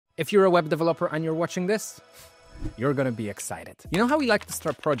If you're a web developer and you're watching this, you're gonna be excited. You know how we like to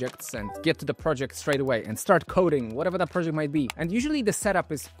start projects and get to the project straight away and start coding, whatever that project might be. And usually the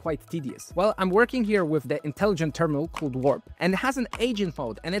setup is quite tedious. Well, I'm working here with the intelligent terminal called Warp, and it has an agent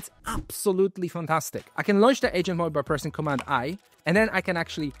mode, and it's absolutely fantastic. I can launch the agent mode by pressing Command I, and then I can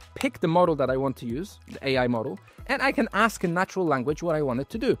actually pick the model that I want to use, the AI model, and I can ask in natural language what I want it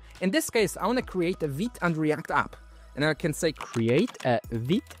to do. In this case, I want to create a Vite and React app. And I can say create a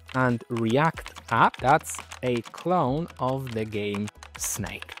Vite and React app that's a clone of the game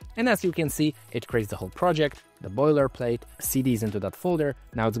Snake. And as you can see, it creates the whole project, the boilerplate, CDs into that folder.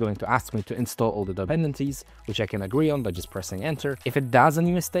 Now it's going to ask me to install all the dependencies, which I can agree on by just pressing enter. If it does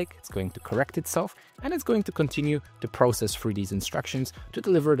any mistake, it's going to correct itself, and it's going to continue to process through these instructions to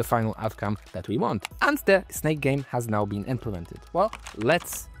deliver the final outcome that we want. And the Snake game has now been implemented. Well,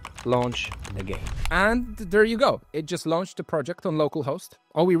 let's launch the game. And there you go. It just launched the project on localhost.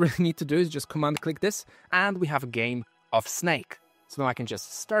 All we really need to do is just command click this, and we have a game of Snake. So now I can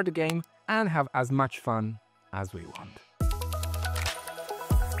just start the game and have as much fun as we want.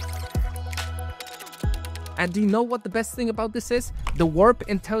 And do you know what the best thing about this is? The Warp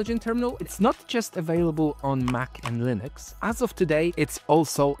Intelligent Terminal, it's not just available on Mac and Linux. As of today, it's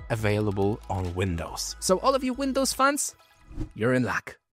also available on Windows. So all of you Windows fans, you're in luck.